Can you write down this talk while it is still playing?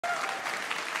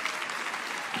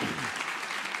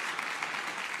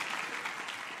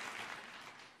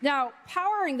Now,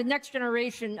 powering the next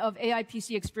generation of AI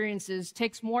PC experiences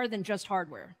takes more than just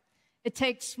hardware. It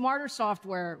takes smarter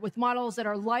software with models that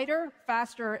are lighter,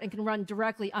 faster, and can run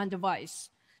directly on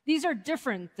device. These are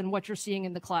different than what you're seeing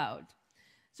in the cloud.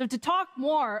 So to talk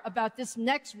more about this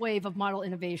next wave of model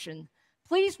innovation,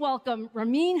 please welcome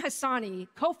Ramin Hasani,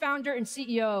 co-founder and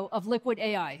CEO of Liquid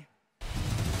AI.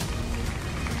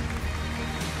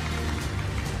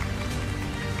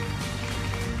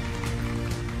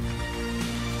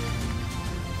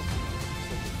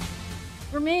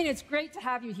 Ramin, it's great to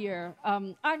have you here.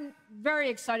 I'm very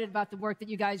excited about the work that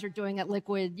you guys are doing at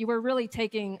Liquid. You were really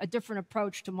taking a different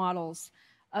approach to models.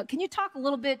 Can you talk a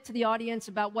little bit to the audience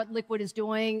about what Liquid is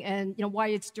doing and why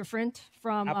it's different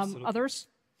from others?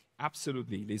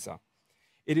 Absolutely, Lisa.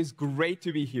 It is great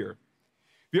to be here.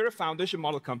 We're a foundation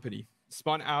model company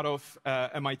spun out of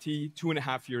MIT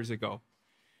 2.5 years ago.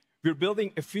 We're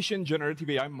building efficient generative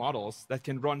AI models that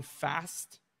can run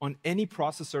fast on any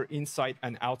processor inside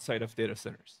and outside of data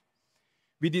centers.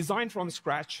 We designed from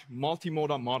scratch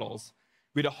multimodal models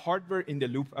with a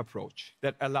hardware-in-the-loop approach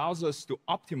that allows us to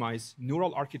optimize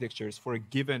neural architectures for a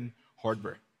given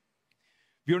hardware.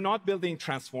 We're not building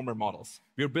transformer models.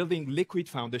 We're building liquid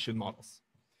foundation models.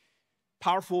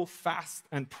 Powerful, fast,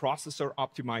 and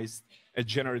processor-optimized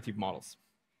generative models.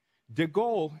 The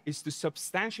goal is to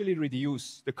substantially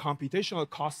reduce the computational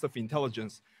cost of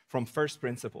intelligence from first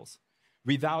principles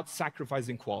without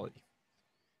sacrificing quality.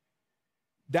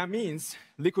 That means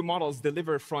liquid models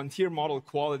deliver frontier model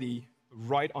quality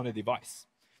right on a device.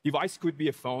 Device could be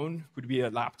a phone, could be a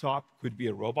laptop, could be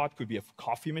a robot, could be a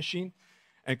coffee machine,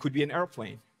 and could be an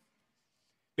airplane.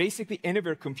 Basically,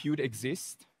 anywhere compute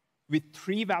exists with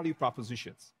 3 value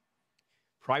propositions: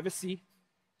 privacy,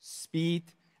 speed,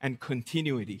 and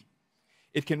continuity.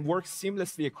 It can work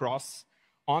seamlessly across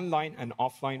online and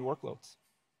offline workloads.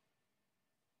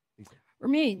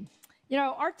 Ramin,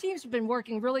 our teams have been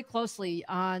working really closely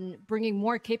on bringing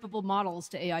more capable models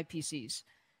to AI PCs.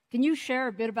 Can you share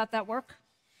a bit about that work?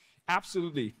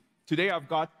 Absolutely. Today, I've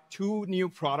got 2 new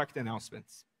product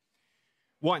announcements.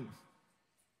 1,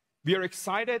 we are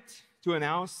excited to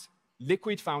announce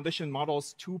Liquid Foundation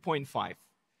Models 2.5,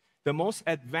 the most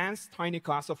advanced tiny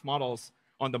class of models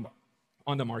on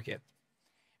the market.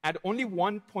 At only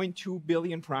 1.2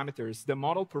 billion parameters, the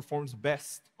model performs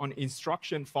best on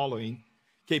instruction following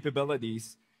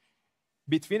capabilities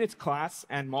between its class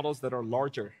and models that are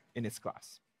larger in its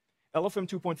class. LFM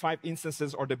 2.5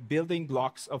 instances are the building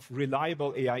blocks of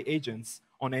reliable AI agents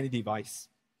on any device.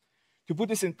 To put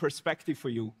this in perspective for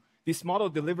you, this model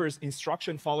delivers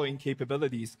instruction following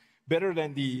capabilities better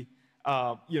than the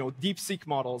DeepSeek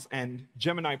models and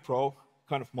Gemini Pro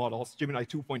kind of models, Gemini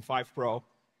 2.5 Pro,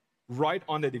 right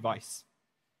on the device.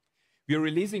 We are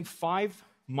releasing 5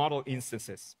 model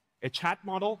instances: a chat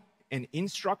model, an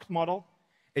instruct model,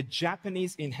 a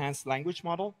Japanese enhanced language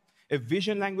model, a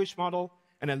vision language model,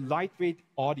 and a lightweight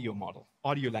audio model,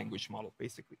 audio language model,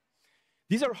 basically.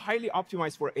 These are highly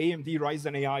optimized for AMD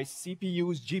Ryzen AI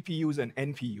CPUs, GPUs, and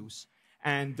NPUs.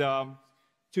 And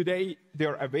today,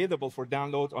 they're available for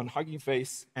download on Hugging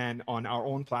Face and on our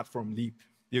own platform, Leap.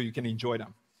 You can enjoy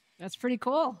them. That's pretty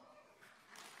cool.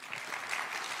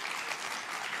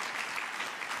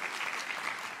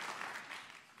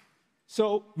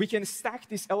 So we can stack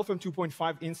these LFM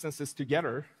 2.5 instances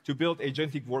together to build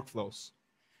agentic workflows.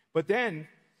 But then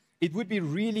it would be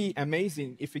really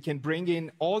amazing if we can bring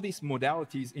in all these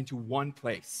modalities into one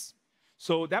place.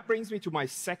 So that brings me to my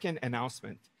second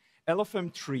announcement,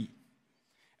 LFM 3.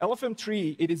 LFM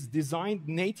 3, it is designed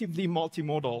natively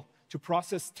multimodal to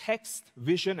process text,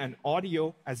 vision, and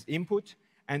audio as input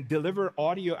and deliver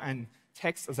audio and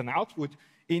text as an output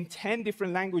in 10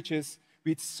 different languages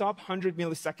with sub-100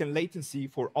 millisecond latency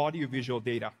for audio-visual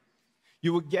data.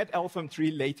 You will get LFM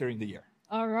 3 later in the year.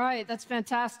 All right, that's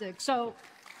fantastic. So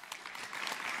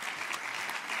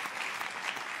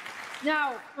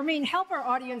now, Ramin, help our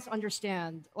audience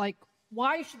understand,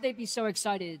 why should they be so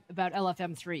excited about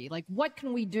LFM 3? What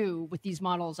can we do with these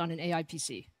models on an AI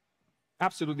PC?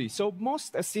 Absolutely. So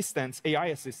most assistants, AI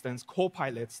assistants,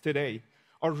 co-pilots today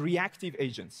are reactive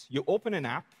agents. You open an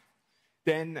app,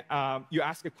 then you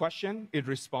ask a question, it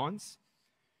responds.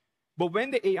 But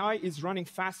when the AI is running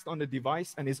fast on the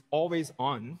device and is always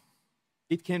on,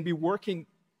 it can be working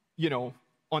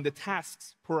on the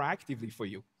tasks proactively for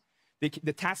you.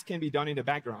 The task can be done in the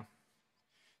background.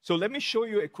 So let me show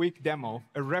you a quick demo,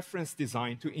 a reference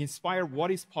design to inspire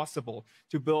what is possible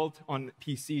to build on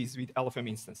PCs with LFM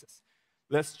instances.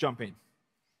 Let's jump in.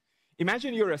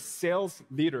 Imagine you're a sales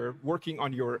leader working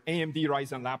on your AMD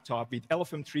Ryzen laptop with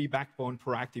LFM 3 backbone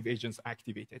proactive agents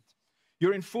activated.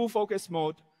 You're in full focus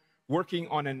mode, working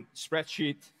on a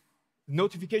spreadsheet,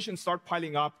 notifications start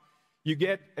piling up. You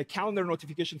get a calendar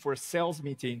notification for a sales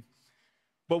meeting,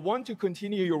 but want to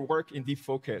continue your work in deep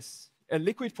focus. A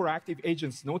liquid proactive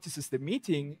agent notices the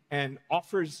meeting and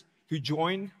offers to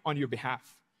join on your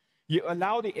behalf. You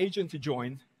allow the agent to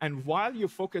join, and while you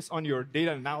focus on your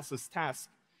data analysis task,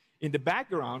 in the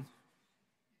background,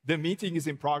 the meeting is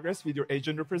in progress with your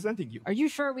agent representing you. Are you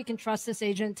sure we can trust this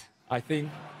agent? I think.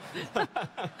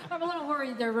 I'm a little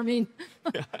worried there, Ramin.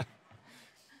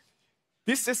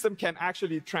 This system can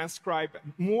actually transcribe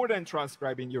more than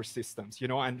transcribing your systems,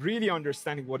 and really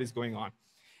understanding what is going on.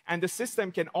 And the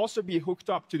system can also be hooked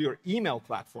up to your email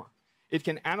platform. It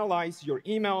can analyze your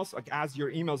emails, like as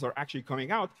your emails are actually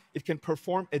coming out. It can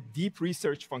perform a deep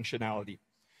research functionality.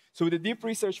 So with the deep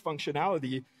research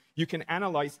functionality, you can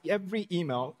analyze every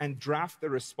email and draft a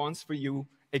response for you.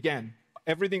 Again,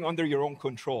 everything under your own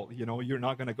control. You're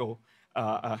not going to go,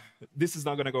 this is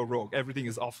not going to go rogue. Everything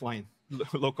is offline,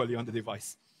 locally on the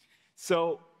device.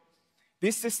 So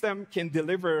this system can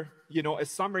deliver, a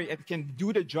summary and can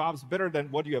do the jobs better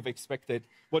than what you have expected,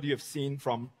 what you have seen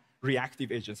from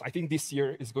reactive agents. I think this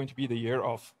year is going to be the year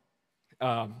of,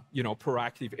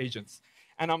 proactive agents.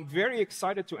 And I'm very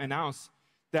excited to announce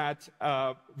that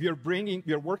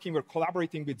we're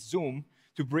collaborating with Zoom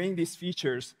to bring these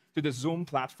features to the Zoom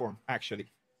platform, actually.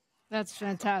 That's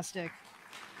fantastic.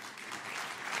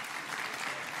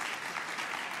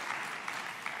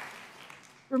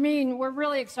 Ramin, we're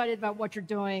really excited about what you're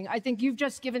doing. I think you've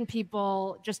just given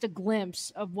people just a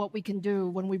glimpse of what we can do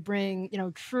when we bring,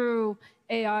 true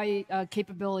AI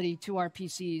capability to our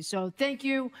PCs. So thank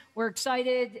you. We're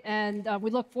excited, and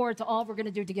we look forward to all we're going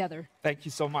to do together. Thank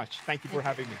you so much. Thank you for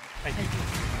having me. Thank you.